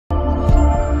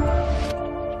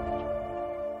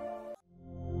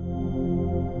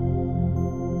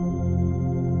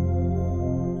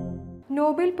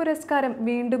Nobel പുരസ്കാരം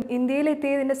വീണ്ടും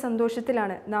ഇന്ത്യയിലെത്തിയതിന്റെ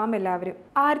സന്തോഷത്തിലാണ് നാം എല്ലാവരും.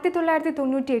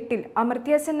 1998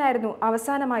 അമർത്യ സെൻ ആയിരുന്നു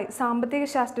അവസാനമായി സാമ്പത്തിക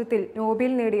ശാസ്ത്രത്തിൽ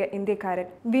നോബൽ നേടിയ ഇന്ത്യക്കാരൻ.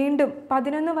 വീണ്ടും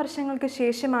 11 വർഷങ്ങൾക്ക്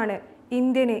ശേഷമാണ്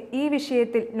ഇന്ത്യന് ഈ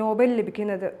വിഷയത്തിൽ നോബൽ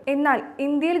ലഭിക്കുന്നത്. എന്നാൽ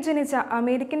ഇന്ത്യയിൽ ജനിച്ച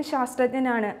അമേരിക്കൻ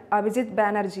ശാസ്ത്രജ്ഞനാണ് അഭിജിത്ത്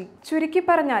ബാനർജി. ചുരുക്കി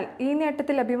പറഞ്ഞാൽ ഈ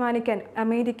നേട്ടത്തിൽ അഭിമാനിക്കാൻ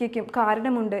അമേരിക്കയ്ക്കും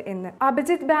കാരണമുണ്ട് എന്ന്.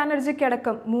 അഭിജിത്ത്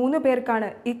ബാനർജിക്കടക്കം 3 പേർക്കാണ്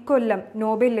ഇക്കൊല്ലം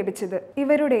നോബൽ ലഭിച്ചത്.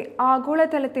 ഇവരുടെ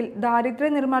ആഗോളതലത്തിൽ ദാരിദ്ര്യ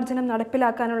നിർമ്മാർജ്ജനം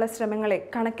നടപ്പിലാക്കാനുള്ള ശ്രമങ്ങളെ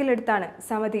കണക്കിലെടുത്താണ്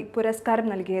സമിതി പുരസ്കാരം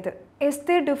നൽകിയത്.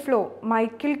 എസ്തേർ ഡുഫ്ലോ,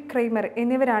 മൈക്കിൾ ക്രൈമർ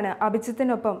എന്നിവരാണ്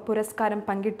അഭിജിത്തിനൊപ്പം പുരസ്കാരം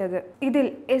പങ്കിട്ടത്. ഇതിൽ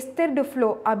എസ്തേർ ഡുഫ്ലോ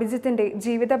അഭിജിത്തിന്റെ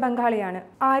ജീവിത പങ്കാളിയാണ്.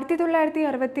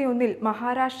 1961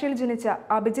 മഹാരാഷ്ട്രയിൽ ജനിച്ച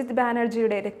അഭിജിത്ത്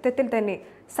ബാനർജിയുടെ രക്തത്തിൽ തന്നെ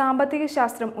സാമ്പത്തിക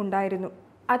ശാസ്ത്രം ഉണ്ടായിരുന്നു.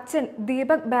 അച്ഛൻ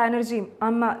ദീപക് ബാനർജിയും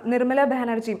അമ്മ നിർമ്മല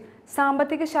ബാനർജിയും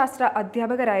സാമ്പത്തിക ശാസ്ത്ര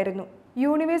അധ്യാപകരായിരുന്നു.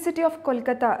 യൂണിവേഴ്സിറ്റി ഓഫ്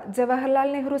കൊൽക്കത്ത, ജവഹർലാൽ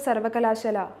നെഹ്റു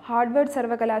സർവകലാശാല, ഹാർഡ്വേർഡ്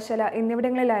സർവകലാശാല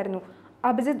എന്നിവിടങ്ങളിലായിരുന്നു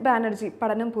അഭിജിത്ത് ബാനർജി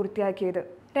പഠനം പൂർത്തിയാക്കിയത്.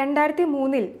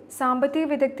 2003 സാമ്പത്തിക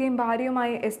വിദഗ്ധയും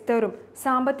ഭാര്യയുമായ എസ്തേറും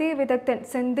സാമ്പത്തിക വിദഗ്ധൻ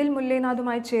സെന്തിൽ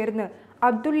മുല്ലേനാഥുമായി ചേർന്ന്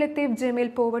Abdul Latheef Jameel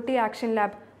poverty action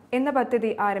lab എന്ന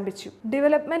പദ്ധതി ആരംഭിച്ചു.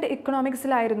 ഡെവലപ്മെന്റ്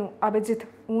ഇക്കണോമിക്സിലായിരുന്നു അഭിജിത്ത്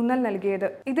ഊന്നൽ നൽകിയത്.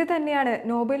 ഇത് തന്നെയാണ്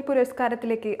നോബൽ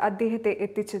പുരസ്കാരത്തിലേക്ക് അദ്ദേഹത്തെ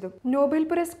എത്തിച്ചതും. നോബൽ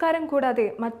പുരസ്കാരം കൂടാതെ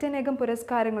മറ്റനേകം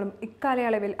പുരസ്കാരങ്ങളും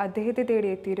ഇക്കാലയളവിൽ അദ്ദേഹത്തെ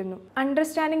തേടിയെത്തിയിരുന്നു.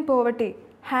 Understanding poverty,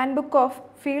 handbook of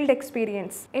field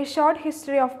experience, A short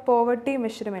history of poverty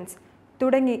measurements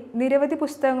തുടങ്ങി നിരവധി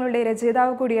പുസ്തകങ്ങളുടെ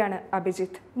രചയിതാവ് കൂടിയാണ്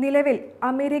അഭിജിത്ത്. നിലവിൽ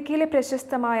അമേരിക്കയിലെ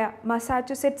പ്രശസ്തമായ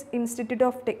Massachusetts institute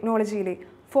of ടെക്നോളജിയിലെ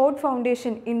Ford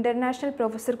foundation international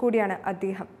professor കൂടിയാണ്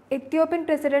അദ്ദേഹം. എത്യോപ്യൻ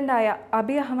പ്രസിഡന്റായ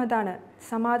അബി അഹമ്മദാണ്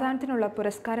സമാധാനത്തിനുള്ള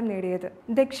പുരസ്കാരം നേടിയത്.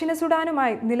 ദക്ഷിണ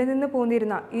സുഡാനുമായി നിലനിന്ന്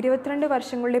പോന്നിരുന്ന 22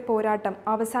 വർഷങ്ങളുടെ പോരാട്ടം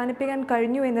അവസാനിപ്പിക്കാൻ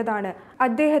കഴിഞ്ഞു എന്നതാണ്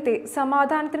അദ്ദേഹത്തെ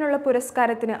സമാധാനത്തിനുള്ള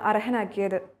പുരസ്കാരത്തിന്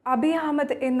അർഹനാക്കിയത്. അബി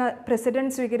അഹമ്മദ് എന്ന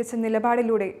പ്രസിഡന്റ് സ്വീകരിച്ച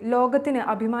നിലപാടിലൂടെ ലോകത്തിന്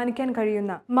അഭിമാനിക്കാൻ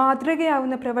കഴിയുന്ന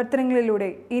മാതൃകയാവുന്ന പ്രവർത്തനങ്ങളിലൂടെ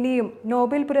ഇനിയും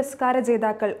നോബൽ പുരസ്കാര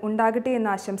ജേതാക്കൾ ഉണ്ടാകട്ടെ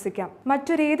എന്ന് ആശംസിക്കാം.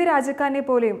 മറ്റൊരേത് രാജ്യക്കാരനെ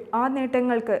പോലെയും ആ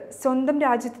നേട്ടങ്ങൾക്ക് സ്വന്തം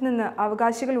രാജ്യത്തു നിന്ന്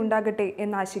അവകാശികൾ ഉണ്ടാകട്ടെ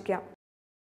എന്ന് ആശിക്കാം.